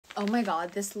Oh my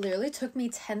god, this literally took me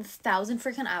 10,000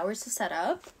 freaking hours to set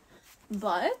up,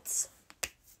 but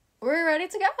we're ready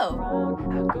to go.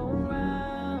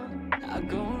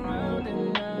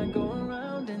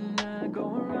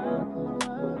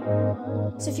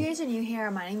 So if you guys are new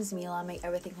here, my name is Mila. I make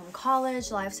everything from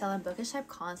college, lifestyle, and bookish type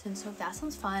content. So if that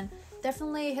sounds fun,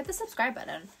 definitely hit the subscribe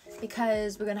button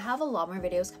because we're gonna have a lot more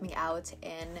videos coming out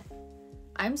in...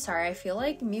 I'm sorry, I feel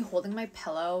like me holding my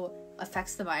pillow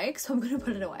affects the mic, so I'm gonna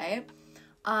put it away.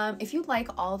 If you like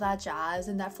all that jazz,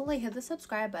 then definitely hit the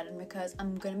subscribe button because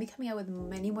I'm gonna be coming out with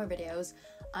many more videos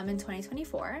in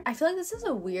 2024. I feel like this is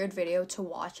a weird video to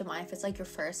watch online if it's like your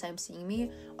first time seeing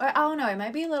me, or I don't know, it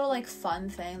might be a little like fun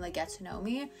thing, like get to know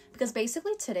me, because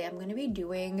basically today I'm gonna be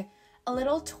doing a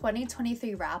little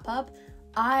 2023 wrap up.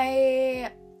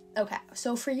 Okay,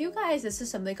 so for you guys, this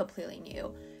is something completely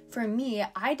new. For me,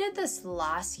 I did this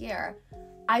last year.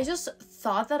 I just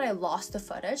thought that I lost the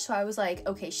footage, so I was like,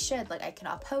 okay, shit, like I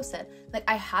cannot post it. Like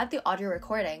I had the audio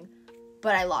recording,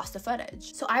 but I lost the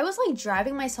footage. So I was like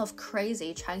driving myself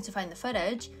crazy trying to find the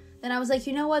footage. Then I was like,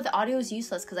 you know what, the audio is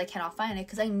useless because I cannot find it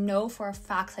because I know for a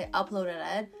fact I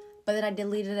uploaded it, but then I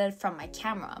deleted it from my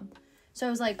camera. So I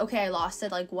was like, okay, I lost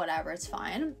it, like whatever, it's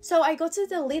fine. So I go to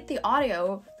delete the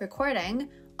audio recording.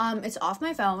 It's off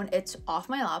my phone, it's off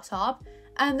my laptop.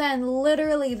 And then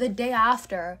literally the day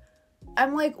after,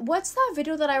 I'm like, what's that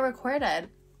video that I recorded?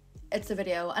 It's the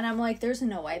video. And I'm like, there's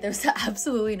no way. There's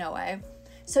absolutely no way.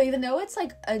 So even though it's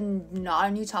like not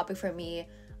a new topic for me,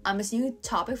 it's a new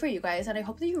topic for you guys. And I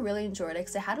hope that you really enjoyed it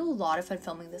because I had a lot of fun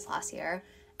filming this last year.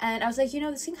 And I was like, you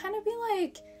know, this can kind of be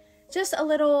like just a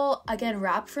little, again,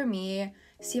 wrap for me.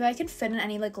 See if I can fit in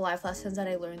any like life lessons that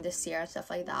I learned this year and stuff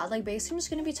like that. Like basically I'm just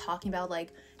going to be talking about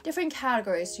like different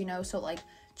categories, you know, so like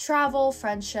travel,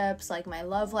 friendships, like my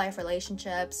love life,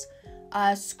 relationships,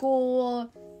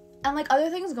 school, and like other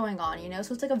things going on, you know.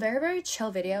 So it's like a very, very chill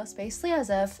video. It's basically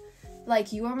as if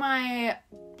like you are my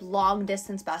long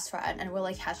distance best friend and we're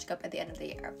like catching up at the end of the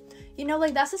year, you know.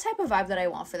 Like that's the type of vibe that I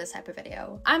want for this type of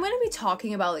video. I'm gonna be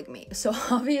talking about like me, so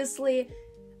obviously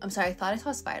I'm sorry, I thought I saw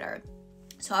a spider.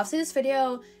 So obviously this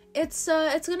video, it's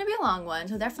gonna be a long one,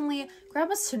 so definitely grab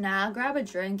a snack, grab a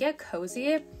drink, get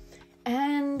cozy.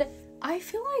 And I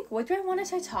feel like, what do I want to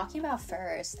start talking about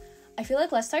first? I feel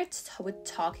like let's start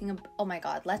talking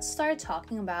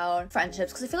about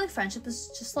friendships, because I feel like friendship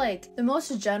is just like the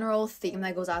most general theme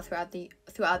that goes out throughout the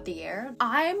year.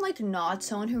 I'm like not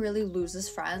someone who really loses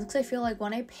friends, because I feel like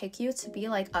when I pick you to be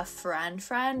like a friend,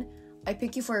 I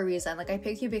pick you for a reason. Like I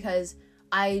pick you because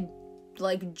I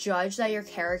like judge that your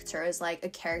character is like a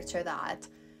character that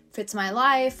fits my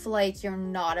life. Like you're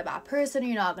not a bad person,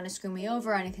 you're not gonna screw me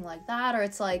over or anything like that. Or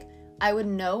it's like I would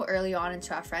know early on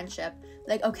into our friendship,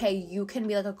 like, okay, you can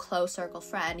be like a close circle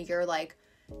friend. You're like,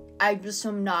 I just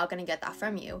am not gonna get that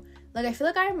from you. Like I feel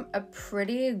like I'm a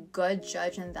pretty good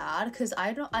judge in that, because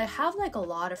I have like a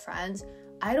lot of friends.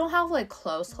 I don't have like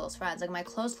close friends. Like my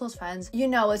close friends, you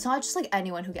know, it's not just like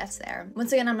anyone who gets there.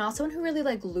 Once again, I'm not someone who really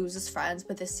like loses friends,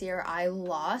 but this year I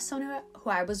lost someone who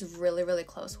I was really, really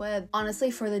close with. Honestly,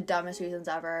 for the dumbest reasons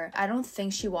ever. I don't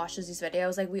think she watches these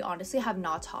videos. Like we honestly have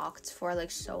not talked for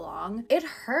like so long. It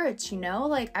hurts, you know?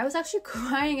 Like I was actually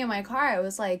crying in my car. I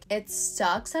was like, it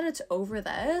sucks that it's over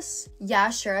this. Yeah,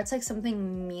 sure, it's like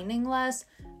something meaningless.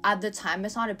 At the time,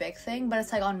 it's not a big thing, but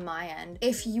it's like on my end.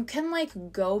 If you can like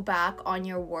go back on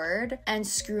your word and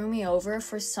screw me over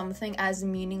for something as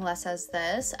meaningless as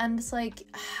this, and it's like,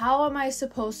 how am I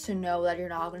supposed to know that you're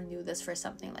not gonna do this for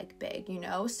something like big, you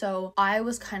know? So I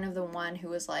was kind of the one who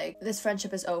was like, this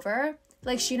friendship is over.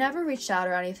 Like she never reached out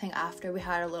or anything after we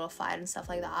had a little fight and stuff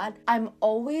like that. I'm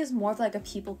always more of like a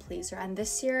people pleaser, and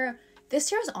this year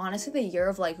is honestly the year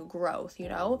of like growth, you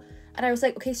know? And I was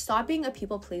like, okay, stop being a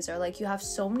people pleaser. Like you have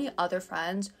so many other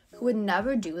friends who would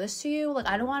never do this to you. Like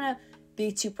I don't want to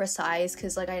be too precise,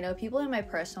 because like I know people in my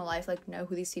personal life like know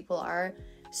who these people are,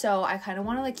 so I kind of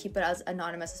want to like keep it as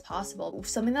anonymous as possible.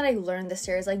 Something that I learned this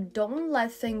year is like, don't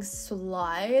let things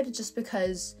slide just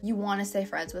because you want to stay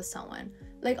friends with someone.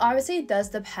 Like obviously it does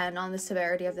depend on the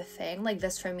severity of the thing. Like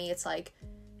this for me, it's like,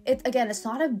 it's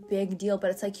not a big deal, but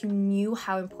it's like you knew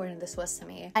how important this was to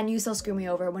me and you still screw me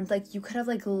over when like you could have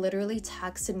like literally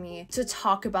texted me to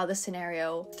talk about the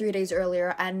scenario 3 days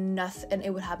earlier and nothing,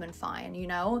 it would have been fine, you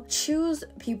know? Choose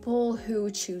people who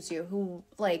choose you, who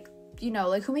like, you know,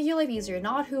 like who make your life easier,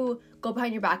 not who go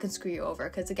behind your back and screw you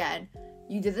over, because again,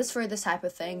 you did this for this type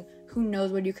of thing. Who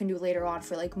knows what you can do later on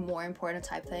for like more important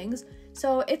type things.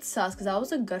 So it sucks, because that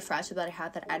was a good friendship that I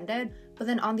had that ended, but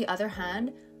then on the other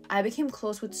hand, I became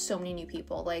close with so many new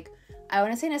people. Like, I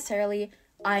wouldn't say necessarily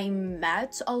I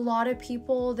met a lot of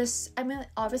people.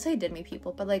 Obviously I did meet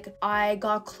people, but like I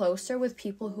got closer with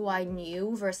people who I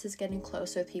knew versus getting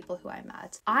closer with people who I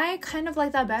met. I kind of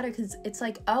like that better because it's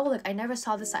like, oh, like I never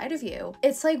saw the side of you.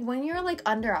 It's like when you're like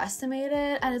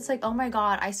underestimated and it's like, oh my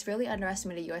god, I severely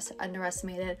underestimated you. I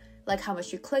underestimated like how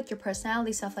much you clicked, your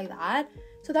personality, stuff like that.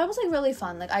 So that was like really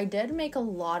fun. Like I did make a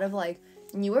lot of like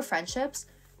newer friendships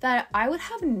that I would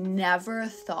have never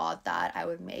thought that I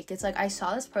would make. It's like I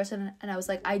saw this person and I was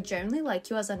like, I genuinely like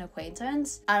you as an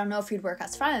acquaintance. I don't know if you'd work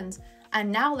as friends.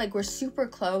 And now like we're super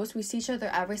close. We see each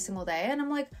other every single day. And I'm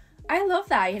like, I love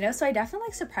that, you know? So I definitely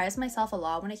like surprised myself a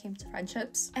lot when it came to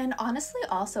friendships. And honestly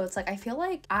also, it's like I feel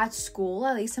like at school,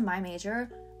 at least in my major,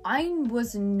 I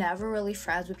was never really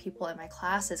friends with people in my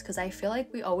classes because I feel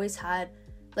like we always had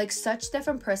like such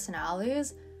different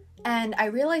personalities. And I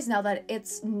realize now that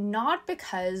it's not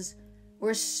because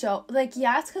we're so, like,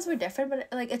 yeah, it's because we're different, but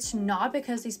like it's not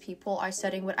because these people are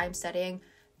studying what I'm studying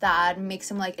that makes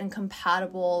them like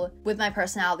incompatible with my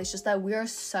personality. It's just that we're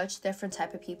such different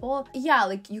type of people. Yeah,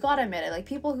 like you gotta admit it, like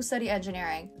people who study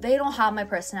engineering, they don't have my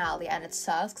personality and it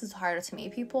sucks because it's harder to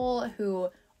meet people who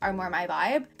are more my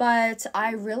vibe. But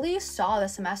I really saw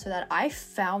this semester that I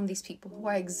found these people who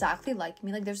are exactly like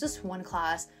me. Like there's this one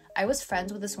class, I was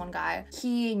friends with this one guy.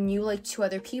 He knew like 2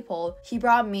 other people. He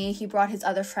brought me, he brought his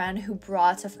other friend who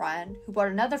brought a friend, who brought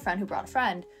another friend who brought a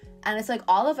friend. And it's like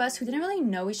all of us who didn't really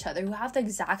know each other, who have the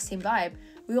exact same vibe.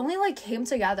 We only like came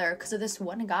together because of this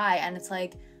one guy. And it's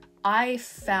like, I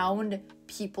found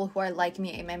people who are like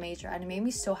me in my major. And it made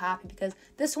me so happy because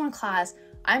this one class,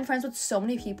 I'm friends with so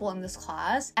many people in this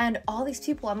class, and all these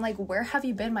people, I'm like, where have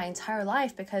you been my entire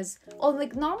life? Because, well,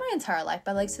 like, not my entire life,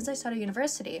 but like since I started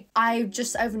university,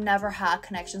 I've never had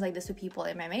connections like this with people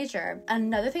in my major. And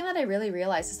another thing that I really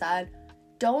realized is that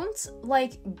don't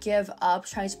like give up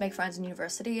trying to make friends in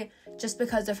university just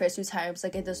because the first 2 times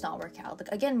like it does not work out. Like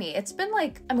again, it's been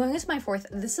like, I'm going into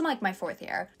this is like my 4th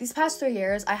year. These past 3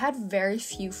 years, I had very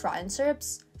few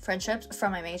friendships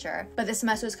from my major, but this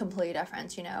semester is completely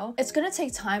different, you know? It's gonna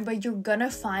take time, but you're gonna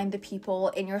find the people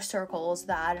in your circles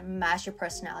that match your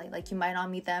personality. Like you might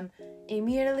not meet them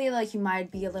immediately, like you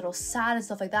might be a little sad and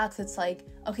stuff like that, because it's like,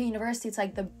 okay, university, it's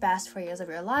like the best 4 years of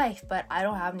your life, but I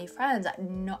don't have any friends.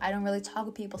 I don't really talk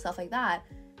with people, stuff like that.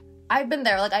 I've been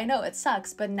there, like I know it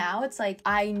sucks, but now it's like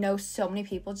I know so many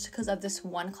people just because of this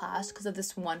one class, because of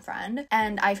this one friend,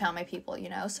 and I found my people, you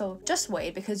know? So just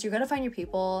wait, because you're gonna find your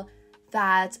people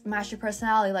that match your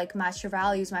personality, like match your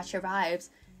values, match your vibes.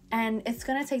 And it's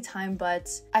gonna take time, but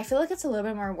I feel like it's a little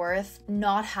bit more worth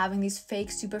not having these fake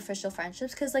superficial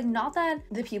friendships, because like not that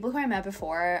the people who I met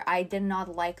before, I did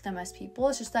not like them as people,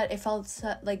 it's just that it felt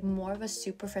like more of a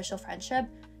superficial friendship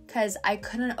because I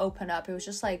couldn't open up. It was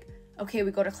just like, okay,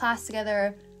 we go to class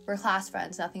together, we're class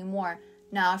friends, nothing more.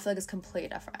 Now I feel like it's completely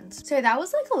different. So that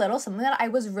was like a little something that I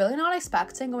was really not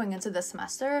expecting going into this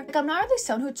semester. Like I'm not really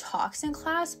someone who talks in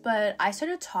class, but I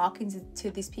started talking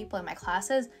to these people in my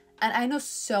classes, and I know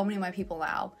so many of my people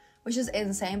now, which is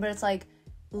insane, but it's like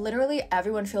literally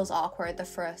everyone feels awkward the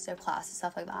first day of class and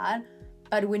stuff like that.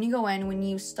 But when you go in, when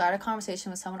you start a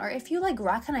conversation with someone, or if you like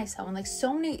recognize someone, like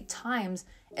so many times,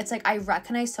 it's like I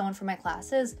recognize someone from my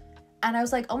classes and I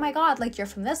was like, oh my god, like you're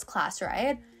from this class,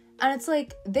 right? And it's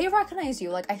like, they recognize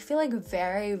you. Like, I feel like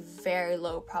very, very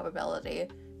low probability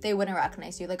they wouldn't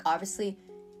recognize you. Like, obviously,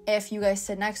 if you guys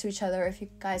sit next to each other, if you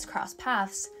guys cross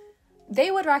paths, they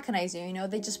would recognize you, you know?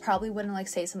 They just probably wouldn't, like,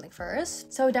 say something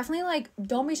first. So definitely, like,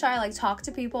 don't be shy. Like, talk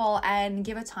to people and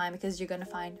give it time because you're gonna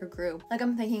find your group. Like,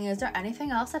 I'm thinking, is there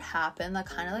anything else that happened that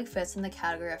kind of, like, fits in the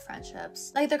category of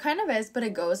friendships? Like, there kind of is, but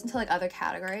it goes into, like, other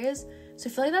categories. So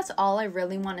I feel like that's all I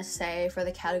really want to say for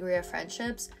the category of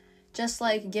friendships. Just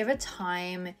like give it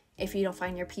time if you don't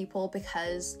find your people,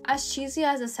 because as cheesy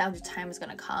as it sounds, your time is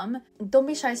gonna come. Don't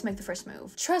be shy to make the first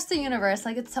move. Trust the universe.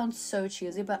 Like it sounds so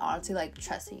cheesy, but honestly, like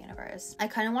trust the universe. I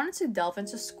kind of wanted to delve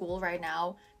into school right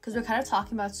now because we're kind of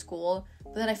talking about school,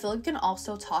 but then I feel like we can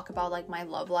also talk about like my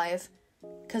love life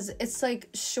because it's like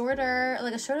shorter,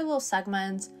 like a shorter little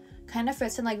segment. Kind of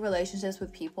fits in like relationships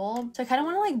with people, so I kind of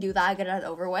want to like do that, get it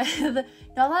over with. Not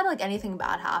that like anything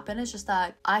bad happened, it's just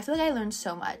that I feel like I learned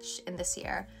so much in this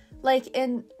year, like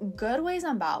in good ways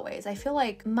and bad ways. I feel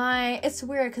like it's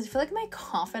weird because I feel like my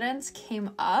confidence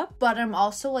came up, but I'm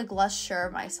also like less sure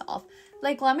of myself.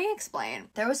 Like let me explain.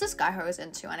 There was this guy who I was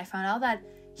into, and I found out that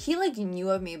he like knew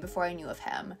of me before I knew of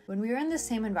him. When we were in the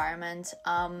same environment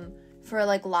for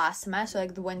like last semester,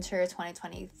 like the winter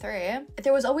 2023,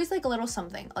 there was always like a little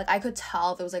something. Like I could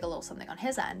tell there was like a little something on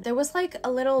his end. There was like a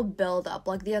little build up,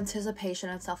 like the anticipation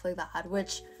and stuff like that,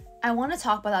 which I want to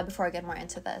talk about that before I get more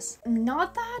into this.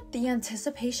 Not that the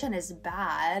anticipation is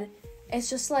bad, it's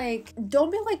just like,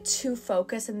 don't be like too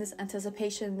focused in this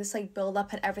anticipation, this like build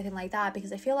up and everything like that,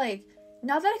 because I feel like,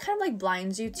 not that it kind of like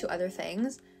blinds you to other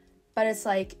things, but it's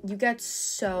like you get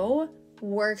so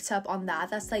worked up on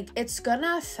that's like, it's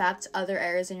gonna affect other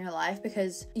areas in your life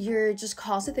because you're just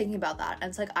constantly thinking about that. And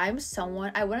it's like, I'm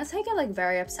someone, I wouldn't say get like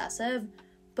very obsessive,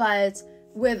 but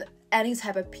with any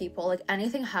type of people, like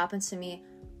anything happens to me,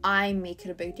 I make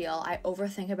it a big deal. I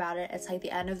overthink about it. It's like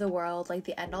the end of the world, like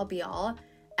the end all be all.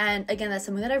 And again, that's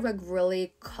something that I like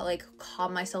really like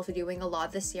caught myself doing a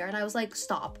lot this year. And I was like,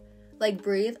 stop, like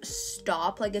breathe,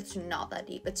 stop. Like, it's not that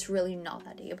deep. It's really not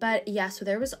that deep. But yeah, so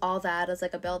there was all that as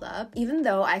like a build up, even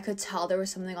though I could tell there was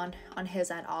something on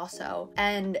his end also.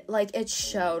 And like it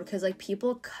showed because like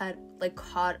people caught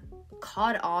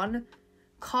on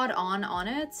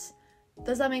it.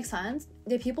 Does that make sense?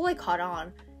 The people like caught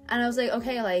on. And I was like,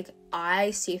 okay, like,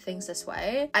 I see things this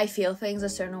way. I feel things a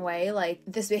certain way. Like,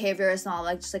 this behavior is not,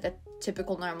 like, just, like, a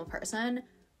typical normal person.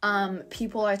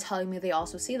 People are telling me they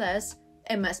also see this.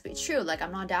 It must be true. Like,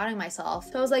 I'm not doubting myself.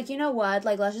 So I was like, you know what?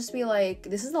 Like, let's just be like,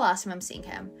 this is the last time I'm seeing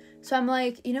him. So I'm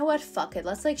like, you know what? Fuck it.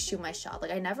 Let's, like, shoot my shot.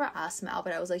 Like, I never asked him out,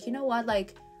 but I was like, you know what?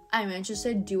 Like, I'm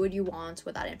interested, do what you want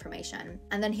with that information.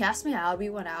 And then he asked me out, we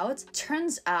went out.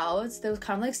 Turns out there was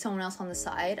kind of like someone else on the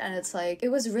side, and it's like, it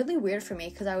was really weird for me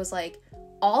because I was like,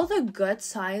 all the good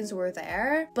signs were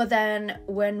there, but then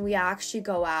when we actually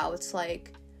go out,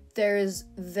 like, there's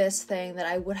this thing that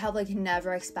I would have like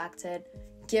never expected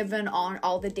given on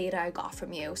all the data I got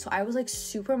from you. So I was like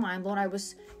super mind blown. It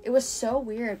was so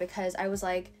weird because I was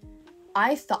like,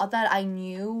 I thought that I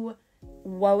knew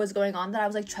what was going on, that I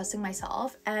was like trusting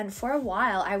myself, and for a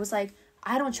while I was like,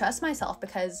 I don't trust myself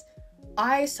because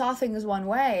I saw things one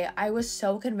way. I was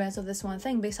so convinced of this one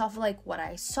thing based off of like what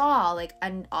I saw, like,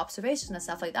 and observations and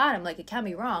stuff like that. I'm like, it can't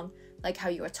be wrong, like how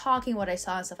you were talking, what I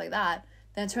saw and stuff like that.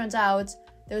 Then it turns out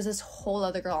there's this whole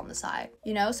other girl on the side,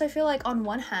 you know? So I feel like on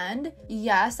one hand,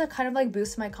 yes, that kind of like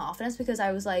boosted my confidence because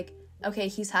I was like, okay,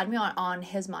 he's had me on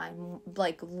his mind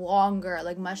like longer,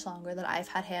 like much longer than I've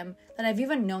had him, than I've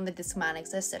even known that this man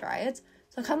existed, right?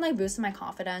 So it kind of like boosted my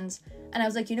confidence, and I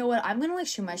was like, you know what, I'm gonna like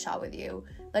shoot my shot with you.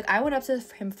 Like, I went up to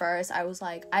him first. I was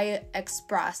like, I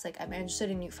expressed like I'm interested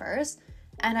in you first,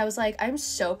 and I was like, I'm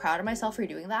so proud of myself for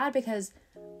doing that because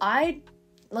I've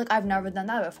never done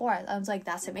that before. I was like,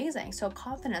 that's amazing. So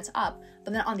confidence up.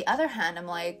 But then on the other hand, I'm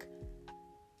like,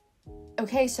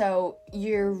 okay, so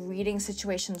you're reading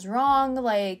situations wrong.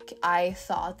 Like, I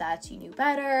thought that you knew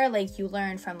better. Like, you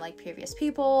learned from, like, previous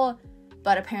people,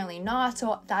 but apparently not.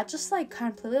 So that just, like,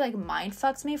 completely, like, mind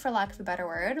fucks me, for lack of a better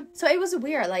word. So it was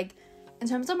weird. Like, in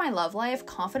terms of my love life,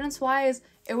 confidence-wise,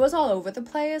 it was all over the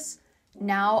place.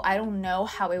 Now, I don't know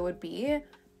how it would be,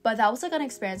 but that was, like, an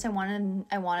experience I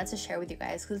wanted to share with you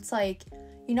guys. Because it's, like,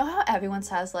 you know how everyone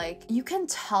says, like, you can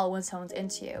tell when someone's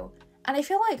into you. And I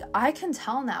feel like I can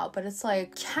tell now, but it's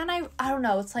like, I don't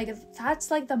know. It's like,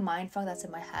 that's like the mindfuck that's in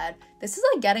my head. This is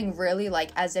like getting really like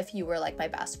as if you were like my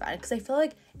best friend, because I feel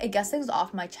like it gets things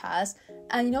off my chest,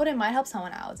 and you know what, it might help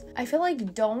someone out. I feel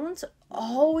like don't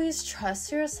always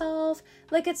trust yourself.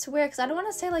 Like, it's weird because I don't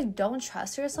want to say like don't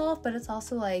trust yourself, but it's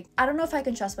also like, I don't know if I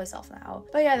can trust myself now.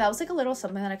 But yeah, that was like a little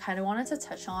something that I kind of wanted to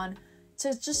touch on,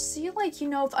 to just see, like, you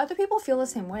know, if other people feel the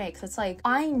same way. Because it's like,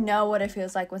 I know what it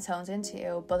feels like when someone's into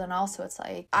you, but then also it's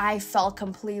like, I felt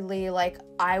completely like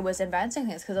I was inventing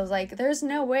things, because I was like, there's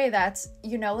no way that's,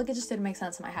 you know, like, it just didn't make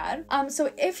sense in my head.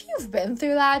 So if you've been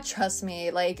through that, trust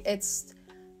me, like, it's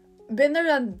been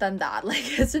there, done that.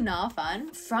 Like, it's not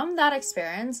fun. From that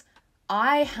experience,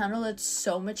 I handled it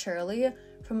so maturely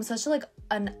from such like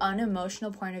an unemotional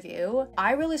point of view.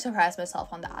 I really surprised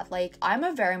myself on that. Like, I'm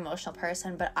a very emotional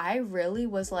person, but I really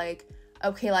was like,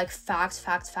 okay, like,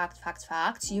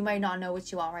 facts. You might not know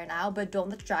what you want right now, but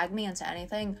don't drag me into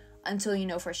anything until you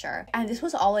know for sure. And this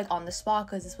was all like on the spot,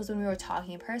 because this was when we were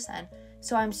talking in person.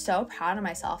 So I'm so proud of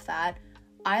myself that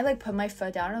I like put my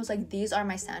foot down and I was like, these are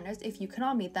my standards. If you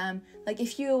cannot meet them, like,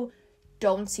 if you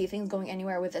don't see things going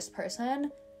anywhere with this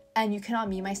person and you cannot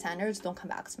meet my standards, don't come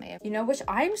back to me, you know, which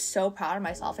I'm so proud of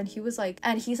myself. And he was like,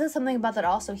 and he said something about that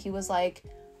also. He was like,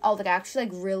 oh, like, I actually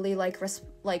like really like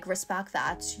respect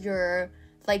that you're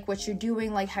like what you're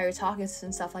doing, like how you're talking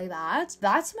and stuff like that.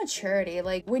 That's maturity.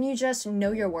 Like, when you just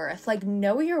know your worth, like,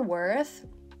 know your worth,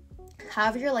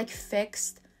 have your like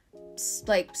fixed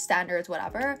like standards,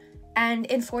 whatever, and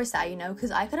enforce that, you know,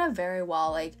 because I could have very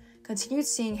well like continued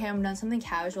seeing him, done something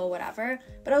casual, whatever,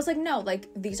 but I was like, no, like,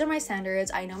 these are my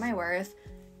standards, I know my worth,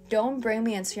 don't bring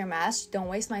me into your mess, don't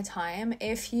waste my time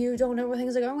if you don't know where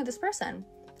things are going with this person.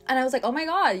 And I was like, oh my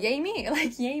god, yay me,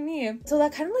 like, yay me. So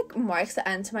that kind of like marks the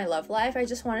end to my love life. I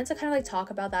just wanted to kind of like talk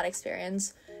about that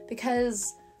experience,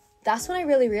 because that's when I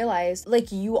really realized,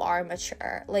 like, you are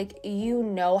mature. Like, you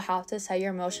know how to set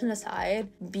your emotion aside,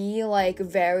 be, like,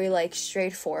 very, like,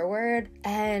 straightforward.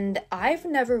 And I've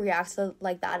never reacted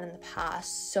like that in the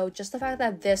past. So just the fact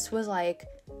that this was, like,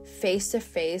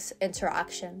 face-to-face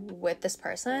interaction with this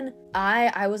person,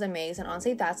 I was amazed. And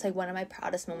honestly, that's, like, one of my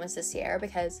proudest moments this year,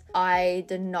 because I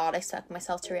did not expect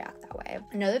myself to react that way.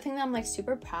 Another thing that I'm, like,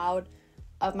 super proud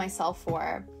of myself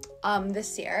for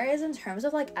this year is in terms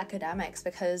of, like, academics,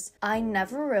 because I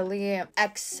never really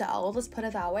excelled, let's put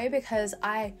it that way, because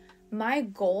my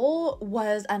goal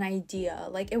was an idea.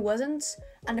 Like, it wasn't,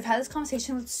 and I've had this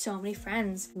conversation with so many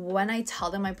friends. When I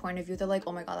tell them my point of view, they're like,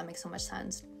 oh my god, that makes so much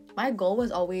sense. My goal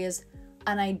was always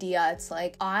an idea. It's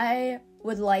like, I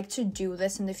would like to do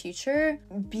this in the future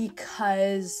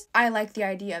because I like the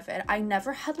idea of it. I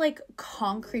never had, like,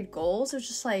 concrete goals. It was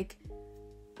just like,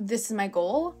 this is my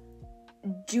goal,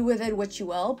 do with it what you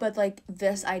will, but, like,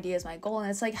 this idea is my goal.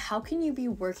 And it's like, how can you be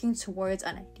working towards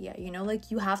an idea, you know? Like,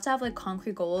 you have to have, like,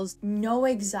 concrete goals, know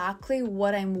exactly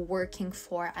what I'm working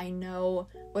for. I know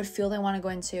what field I want to go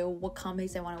into, what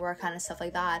companies I want to work on, and stuff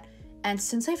like that. And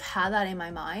since I've had that in my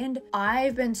mind,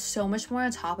 I've been so much more on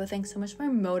top of things, so much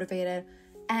more motivated.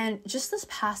 And just this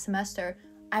past semester,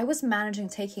 I was managing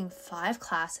taking 5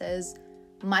 classes,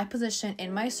 my position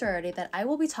in my sorority that I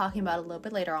will be talking about a little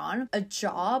bit later on, a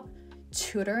job,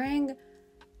 tutoring.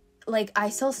 Like, I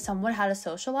still somewhat had a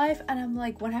social life. And I'm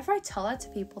like, whenever I tell that to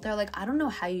people, they're like, I don't know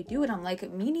how you do it. I'm like,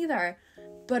 me neither.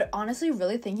 But honestly,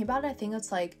 really thinking about it, I think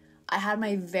it's like, I had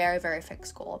my very, very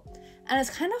fixed goal. And it's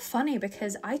kind of funny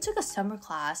because I took a summer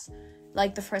class,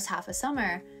 like, the first half of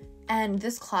summer. And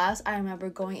this class, I remember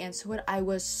going into it, I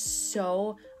was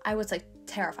like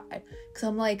terrified. Because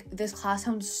I'm like, this class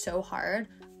sounds so hard.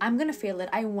 I'm going to fail it.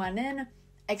 I went in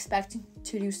expecting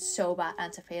to do so bad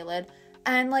and to fail it.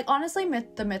 And, like, honestly,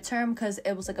 the midterm, because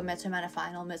it was like a midterm and a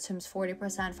final. Midterm's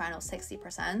 40%, final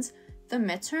 60%. The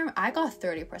midterm, I got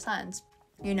 30%.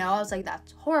 You know, I was like,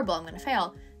 that's horrible, I'm going to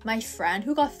fail. My friend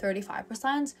who got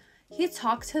 35%, he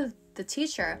talked to the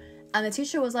teacher, and the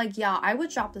teacher was like, yeah, I would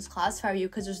drop this class for you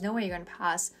because there's no way you're going to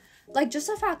pass. Like, just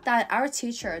the fact that our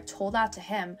teacher told that to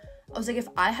him, I was like, if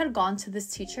I had gone to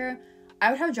this teacher, I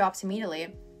would have dropped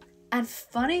immediately. And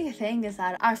funny thing is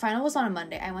that our final was on a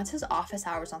Monday. I went to his office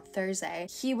hours on Thursday.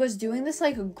 He was doing this,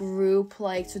 like, group,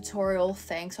 like, tutorial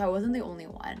thing, so I wasn't the only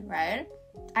one, right?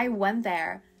 I went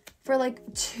there for, like,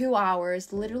 2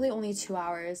 hours, literally only 2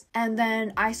 hours. And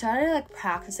then I started, like,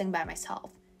 practicing by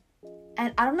myself.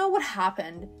 And I don't know what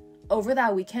happened. Over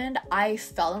that weekend, I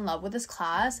fell in love with this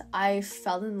class.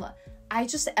 Everything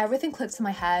clicked in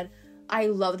my head. I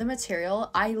love the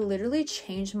material. I literally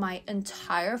changed my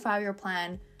entire 5-year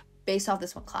plan based off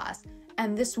this one class.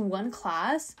 And this one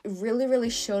class really, really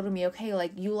showed me, okay,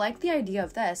 like, you like the idea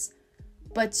of this,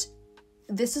 but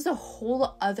this is a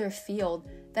whole other field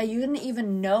that you didn't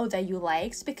even know that you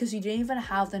liked because you didn't even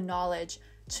have the knowledge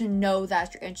to know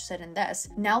that you're interested in this.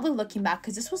 Now that looking back,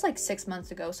 because this was like 6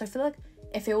 months ago, so I feel like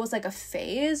if it was like a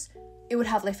phase, it would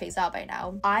have like phased out by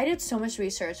now. I did so much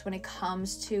research when it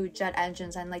comes to jet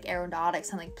engines and like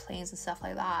aeronautics and like planes and stuff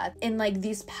like that in like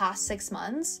these past 6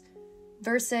 months,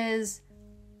 versus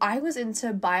I was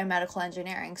into biomedical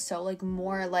engineering, so like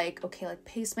more like, okay, like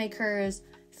pacemakers,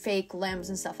 fake limbs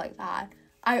and stuff like that.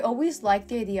 I always liked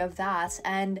the idea of that,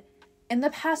 and in the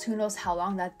past, who knows how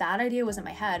long, that idea was in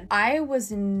my head. I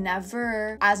was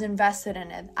never as invested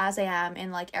in it as I am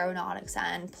in like aeronautics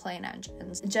and plane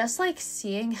engines. Just like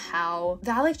seeing how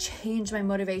that like changed my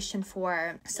motivation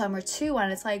for summer 2,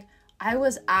 and it's like I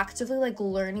was actively like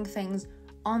learning things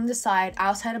on the side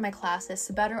outside of my classes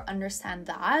to better understand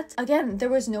that. Again, there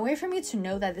was no way for me to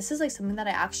know that this is like something that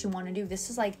I actually want to do. This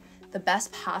is like the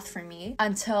best path for me,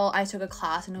 until I took a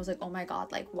class and it was like, oh my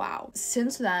god, like wow.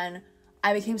 Since then,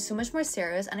 I became so much more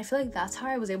serious, and I feel like that's how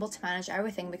I was able to manage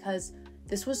everything, because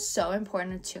this was so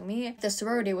important to me. The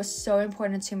sorority was so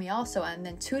important to me also, and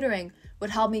then tutoring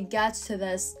would help me get to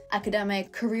this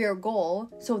academic career goal,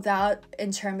 so that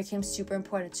in turn became super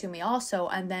important to me also.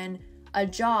 And then a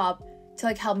job to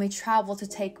like help me travel, to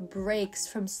take breaks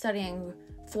from studying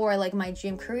for like my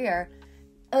dream career.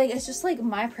 Like, it's just like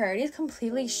my priorities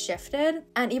completely shifted,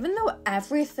 and even though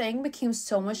everything became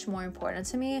so much more important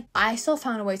to me, I still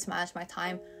found a way to manage my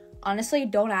time. Honestly,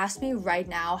 don't ask me right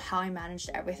now how I managed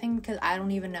everything, because I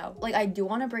don't even know. Like, I do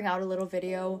want to bring out a little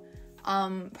video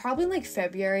probably like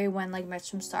February, when like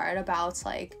midterm started, about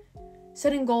like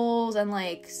setting goals and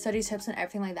like study tips and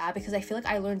everything like that, because I feel like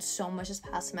I learned so much this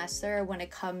past semester when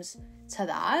it comes to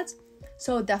that.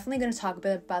 So definitely going to talk a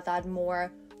bit about that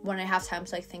more when I have time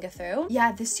to like think it through.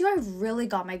 Yeah, this year I really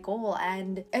got my goal,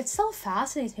 and it still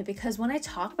fascinates me because when I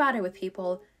talk about it with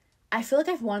people, I feel like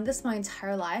I've wanted this my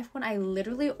entire life when I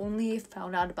literally only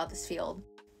found out about this field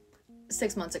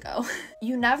 6 months ago.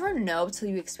 You never know till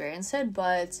you experience it,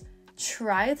 but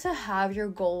try to have your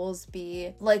goals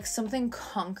be like something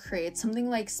concrete, something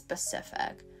like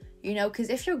specific, you know, because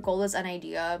if your goal is an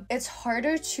idea, it's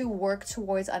harder to work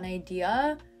towards an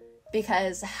idea,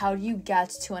 because how do you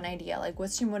get to an idea? Like,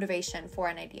 what's your motivation for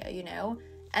an idea, you know?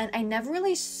 And I never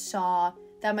really saw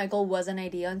that my goal was an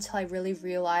idea until I really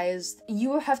realized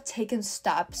you have taken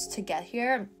steps to get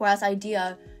here, whereas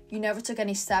idea, you never took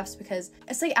any steps, because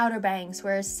it's like Outer Banks,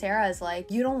 where Sarah is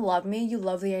like, you don't love me, you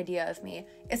love the idea of me.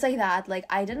 It's like that. Like,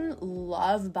 I didn't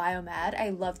love biomed, I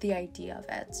loved the idea of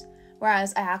it,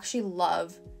 whereas I actually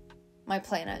love my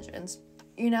plane engines,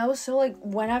 you know? So like,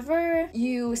 whenever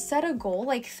you set a goal,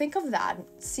 like, think of that,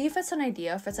 see if it's an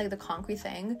idea, if it's like the concrete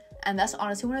thing. And that's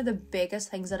honestly one of the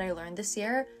biggest things that I learned this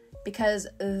year, because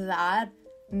that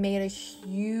made a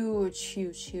huge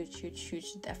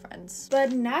difference.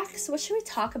 But next, what should we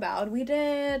talk about? We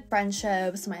did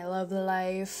friendships, my love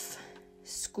life,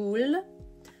 school.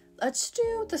 Let's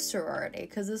do the sorority,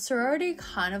 because the sorority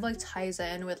kind of like ties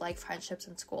in with like friendships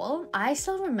in school. I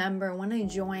still remember when I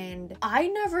joined, I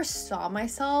never saw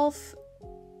myself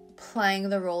playing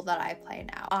the role that I play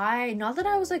now. Not that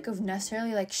I was like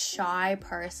necessarily like shy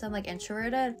person, like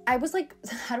introverted. I was like,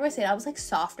 how do I say it? I was like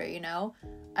softer, you know?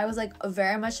 I was like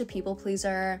very much a people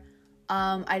pleaser.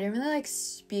 I didn't really like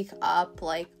speak up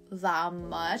like that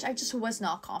much. I just was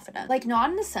not confident. Like, not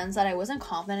in the sense that I wasn't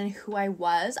confident in who I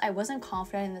wasn't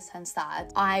confident in the sense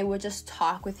that I would just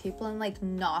talk with people and like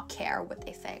not care what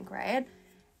they think, right?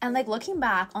 And like, looking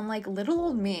back on like little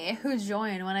old me who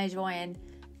joined when I joined,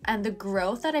 and the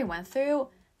growth that I went through,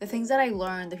 the things that I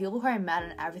learned, the people who I met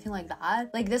and everything like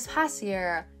that, like this past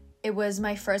year, it was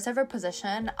my first ever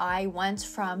position. I went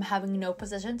from having no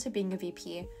position to being a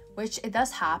VP, which it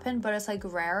does happen, but it's like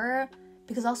rarer,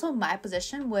 because also my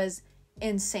position was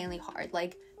insanely hard.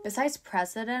 Like, besides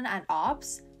president and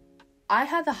ops, I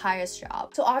had the highest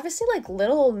job. So obviously, like,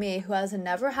 little old me who has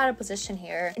never had a position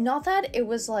here, not that it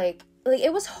was like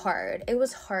it was hard. It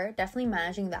was hard definitely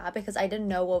managing that, because I didn't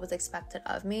know what was expected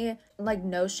of me. Like,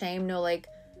 no shame, no like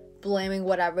blaming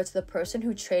whatever to the person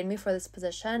who trained me for this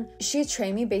position. She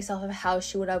trained me based off of how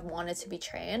she would have wanted to be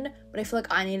trained, but I feel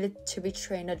like I needed to be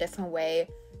trained a different way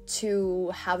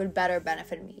to have it better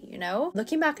benefit me, you know?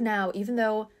 Looking back now, even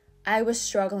though I was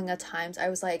struggling at times, I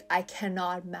was like, I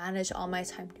cannot manage all my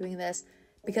time doing this,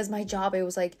 because my job, it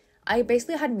was like, I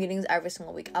basically had meetings every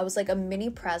single week. I was like a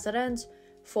mini president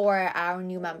for our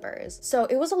new members. So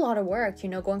it was a lot of work, you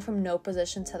know, going from no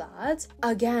position to that.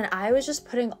 Again, I was just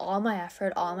putting all my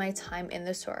effort, all my time in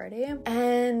the sorority.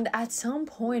 And at some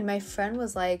point, my friend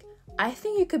was like, I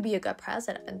think you could be a good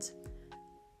president.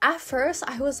 At first,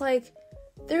 I was like,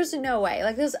 there's no way.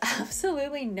 Like, there's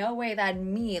absolutely no way that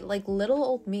me, like little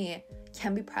old me,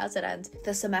 can be president.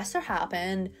 The semester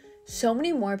happened. So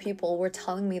many more people were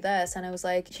telling me this, and I was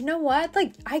like, you know what?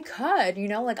 Like, I could, you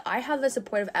know, like, I have the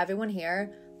support of everyone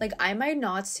here. Like, I might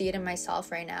not see it in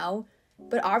myself right now,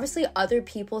 but obviously other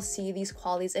people see these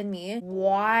qualities in me.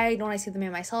 Why don't I see them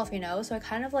in myself, you know? So I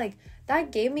kind of like,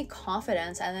 that gave me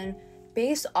confidence. And then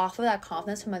based off of that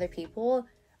confidence from other people,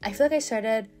 I feel like I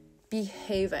started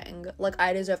behaving like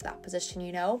I deserve that position,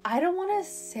 you know? I don't want to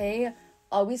say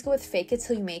always go with fake it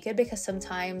till you make it, because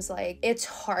sometimes like it's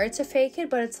hard to fake it,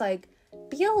 but it's like,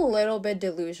 be a little bit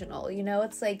delusional, you know?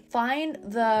 It's like, find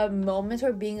the moment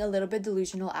where being a little bit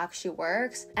delusional actually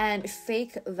works and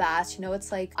fake that, you know? It's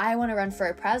like, I want to run for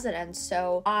a president,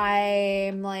 so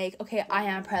I'm like, okay, I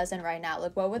am president right now.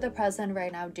 Like, what would the president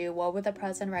right now do? What would the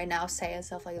president right now say, and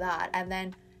stuff like that? And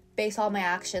then base all my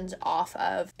actions off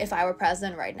of if I were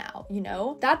president right now, you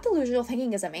know? That delusional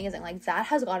thinking is amazing. Like, that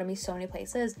has gotten me so many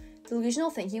places. Delusional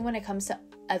thinking when it comes to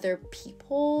other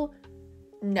people,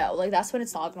 no, like, that's when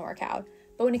it's not gonna work out.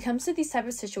 But when it comes to these type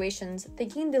of situations,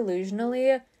 thinking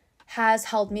delusionally has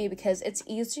helped me, because it's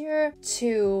easier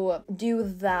to do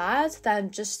that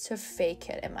than just to fake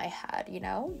it in my head, you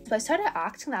know? So I started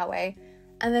acting that way.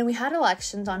 And then we had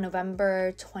elections on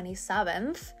November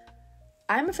 27th.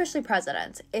 I'm officially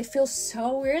president. It feels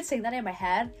so weird saying that in my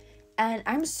head, and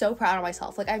I'm so proud of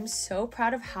myself. Like, I'm so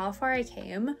proud of how far I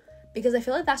came, because I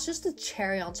feel like that's just the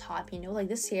cherry on top, you know? Like,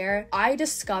 this year, I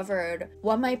discovered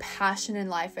what my passion in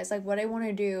life is, like what I want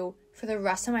to do for the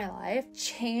rest of my life,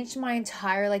 changed my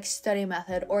entire like study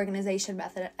method, organization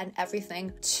method, and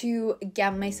everything to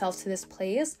get myself to this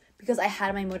place, because I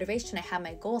had my motivation, I had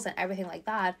my goals and everything like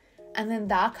that. And then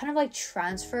that kind of like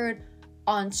transferred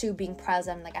onto being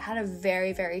president. Like, I had a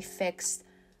very, very fixed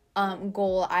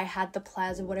goal. I had the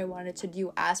plans of what I wanted to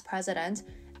do as president,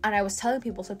 And I was telling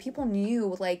people, so people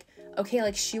knew, like, okay,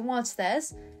 like, she wants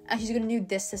this, and she's gonna do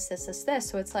this.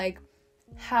 So it's like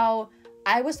how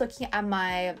I was looking at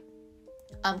my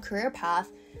career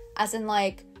path as in,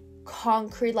 like,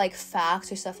 concrete, like,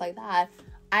 facts or stuff like that.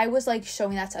 I was, like,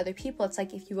 showing that to other people. It's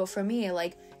like, if you go for me,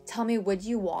 like, tell me what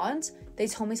you want. They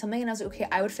told me something, and I was like, okay,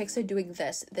 I would fix it doing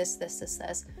this.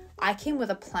 I came with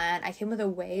a plan. I came with a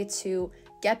way to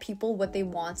get people what they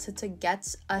wanted, to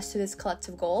get us to this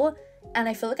collective goal. And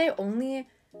I feel like I only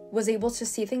was able to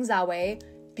see things that way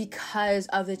because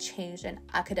of the change in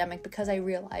academic, because I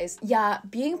realized, yeah,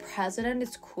 being president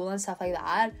is cool and stuff like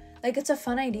that. Like, it's a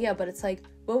fun idea, but it's like,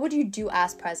 what would you do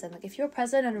as president? Like, if you're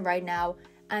president right now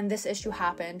and this issue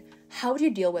happened, how would you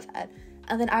deal with it?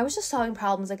 And then I was just solving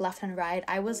problems, like, left and right.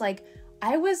 I was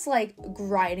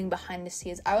grinding behind the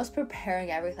scenes. I was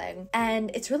preparing everything. And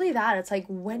it's really that. It's like,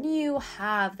 when you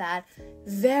have that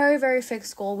very, very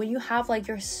fixed goal, when you have, like,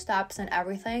 your steps and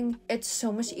everything, it's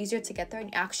so much easier to get there. And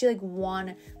you actually, like,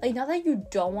 want, like, not that you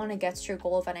don't want to get to your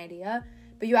goal of an idea,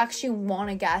 but you actually want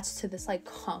to get to this, like,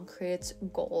 concrete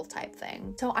goal type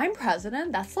thing. So I'm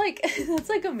president. That's like, that's,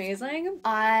 like, amazing.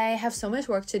 I have so much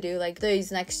work to do, like,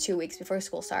 these next 2 weeks before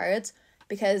school starts,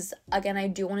 because, again, I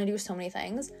do want to do so many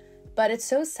things. But it's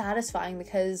so satisfying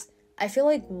because I feel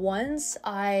like once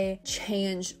I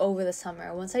changed over the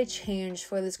summer, once I changed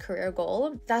for this career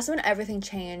goal, that's when everything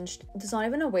changed. There's not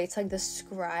even a way to, like,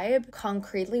 describe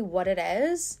concretely what it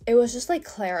is. It was just, like,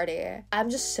 clarity. I'm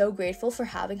just so grateful for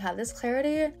having had this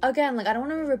clarity. Again, like, I don't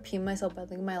want to repeat myself,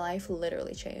 but, like, my life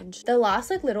literally changed. The last,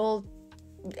 like, little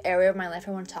area of my life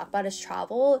I want to talk about is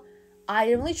travel. I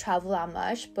didn't really travel that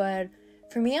much, but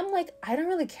for me, I'm like, I don't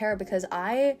really care, because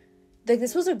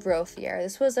this was a growth year.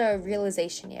 This was a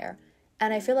realization year.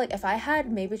 And I feel like if I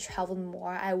had maybe traveled more,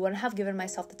 I wouldn't have given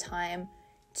myself the time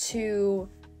to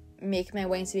make my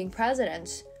way into being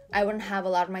president. I wouldn't have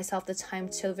allowed myself the time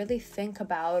to really think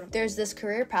about, there's this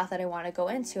career path that I want to go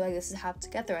into, like, this is how to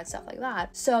get there and stuff like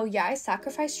that. So yeah, I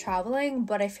sacrificed traveling,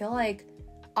 but I feel like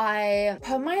I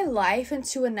put my life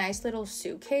into a nice little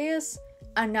suitcase,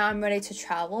 and now I'm ready to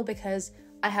travel because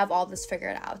I have all this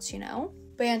figured out, you know?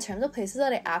 But yeah, in terms of places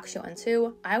that I actually went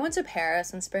to, I went to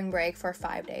Paris on spring break for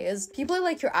 5 days. People are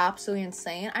like, you're absolutely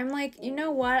insane. I'm like, you know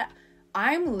what?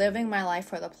 I'm living my life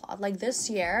for the plot. Like,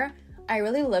 this year, I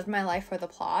really lived my life for the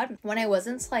plot. When I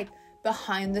wasn't, like,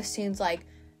 behind the scenes, like,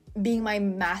 being my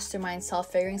mastermind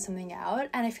self, figuring something out.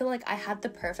 And I feel like I had the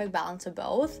perfect balance of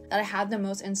both. That I had the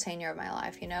most insane year of my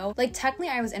life, you know? Like, technically,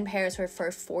 I was in Paris for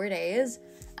 4 days.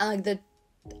 And, like, the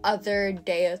other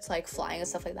day, it's, like, flying and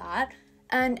stuff like that.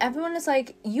 And everyone is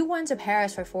like, you went to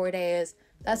Paris for 4 days.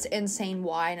 That's insane.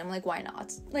 Why? And I'm like, why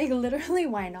not? Like, literally,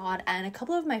 why not? And a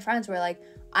couple of my friends were like,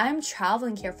 I'm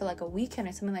traveling here for, like, a weekend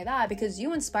or something like that because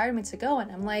you inspired me to go.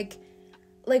 And I'm like,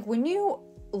 when you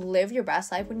live your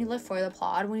best life, when you live for the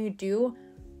plot, when you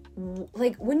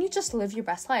just live your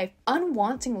best life,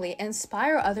 unwantingly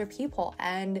inspire other people.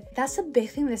 And that's a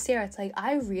big thing this year. It's like,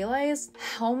 I realized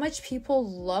how much people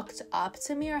looked up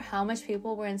to me, or how much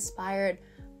people were inspired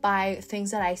by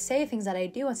things that I say, things that I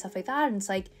do, and stuff like that. And it's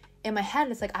like, in my head,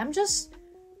 it's like, I'm just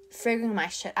figuring my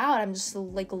shit out. I'm just,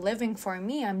 like, living for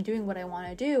me. I'm doing what I want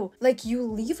to do. Like, you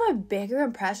leave a bigger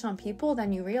impression on people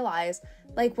than you realize.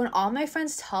 Like, when all my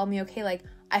friends tell me, okay, like,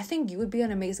 I think you would be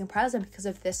an amazing president because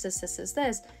of this.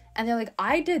 And they're like,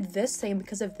 I did this thing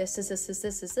because of this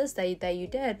that you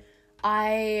did.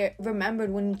 I remembered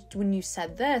when you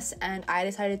said this, and I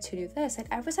decided to do this. And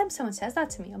every time someone says that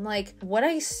to me, I'm like, what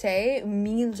I say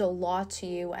means a lot to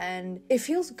you, and it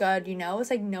feels good, you know?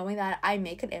 It's like knowing that I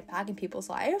make an impact in people's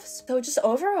lives. So just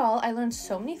overall, I learned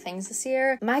so many things this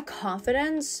year. My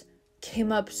confidence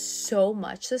came up so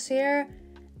much this year,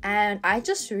 and I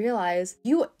just realized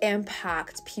you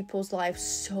impact people's lives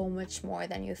so much more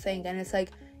than you think. And it's like,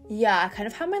 yeah, I kind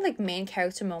of had my, like, main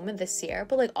character moment this year,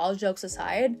 but, like, all jokes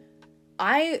aside,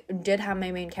 I did have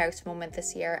my main character moment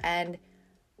this year, and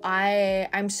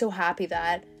I'm so happy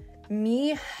that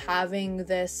me having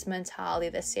this mentality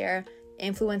this year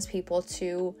influenced people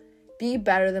to be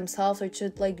better themselves, or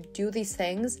to, like, do these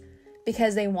things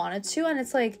because they wanted to. And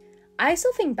it's like, I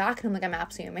still think back and I'm like, I'm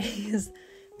absolutely amazed.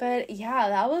 But yeah,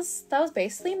 that was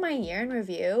basically my year in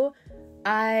review.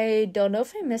 I don't know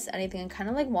if I missed anything. I kind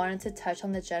of, like, wanted to touch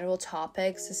on the general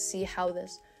topics to see how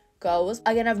this goes.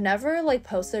 Again, I've never, like,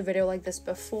 posted a video like this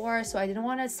before, so I didn't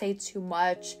want to say too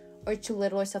much or too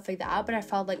little or stuff like that, but I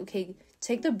felt like, okay,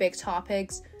 take the big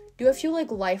topics, do a few,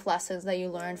 like, life lessons that you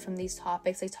learned from these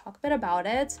topics, like, talk a bit about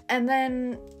it, and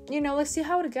then, you know, let's see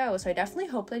how it goes. So I definitely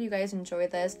hope that you guys enjoy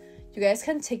this. You guys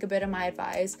can take a bit of my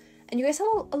advice, and you guys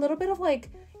have a little bit of, like,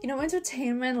 you know,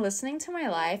 entertainment listening to my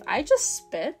life. I just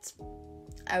spit.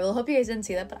 I will hope you guys didn't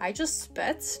see that, but I just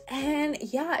spit. And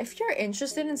yeah, if you're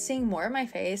interested in seeing more of my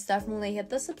face, definitely hit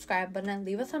the subscribe button and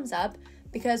leave a thumbs up,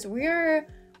 because we are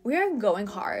going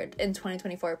hard in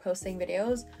 2024 posting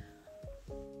videos.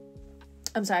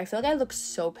 I'm sorry, I feel like I look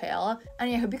so pale. And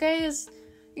yeah, I hope you guys,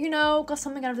 you know, got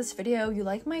something out of this video. You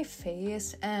like my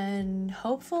face, and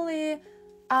hopefully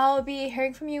I'll be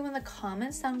hearing from you in the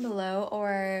comments down below,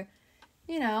 or,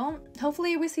 you know,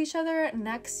 hopefully we see each other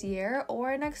next year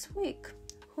or next week.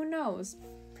 Who knows?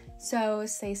 So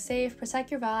stay safe,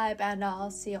 protect your vibe, and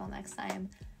I'll see you all next time.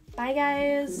 Bye,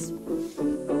 guys.